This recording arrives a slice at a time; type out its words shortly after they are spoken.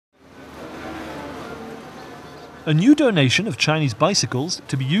A new donation of Chinese bicycles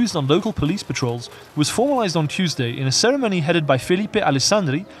to be used on local police patrols was formalized on Tuesday in a ceremony headed by Felipe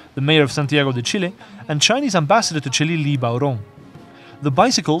Alessandri, the mayor of Santiago de Chile, and Chinese ambassador to Chile Li Baorong. The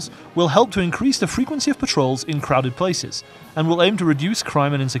bicycles will help to increase the frequency of patrols in crowded places and will aim to reduce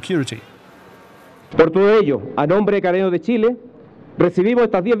crime and insecurity. Por todo ello, a nombre de Carabineros de Chile, recibimos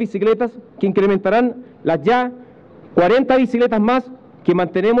estas 10 bicicletas que incrementarán las ya 40 bicicletas más que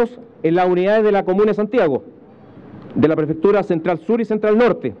mantenemos en las unidades de la Comuna de Santiago, de la Prefectura Central Sur y Central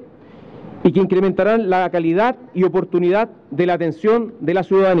Norte, y que incrementarán la calidad y oportunidad de la atención de la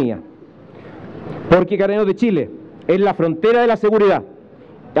ciudadanía. Porque Carabineros de Chile es la frontera de la seguridad.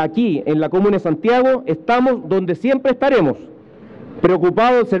 Aquí, en la Comuna de Santiago, estamos donde siempre estaremos,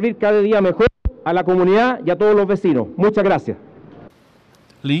 preocupados de servir cada día mejor a la comunidad y a todos los vecinos. Muchas gracias.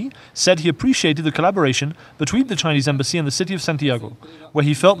 Li said he appreciated the collaboration between the Chinese embassy and the city of Santiago, where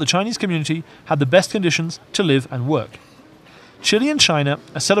he felt the Chinese community had the best conditions to live and work. Chile and China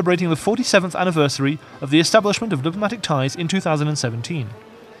are celebrating the 47th anniversary of the establishment of diplomatic ties in 2017.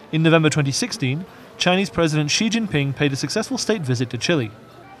 In November 2016, Chinese President Xi Jinping paid a successful state visit to Chile.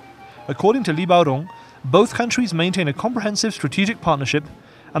 According to Li Baorong, both countries maintain a comprehensive strategic partnership,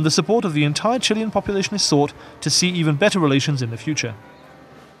 and the support of the entire Chilean population is sought to see even better relations in the future.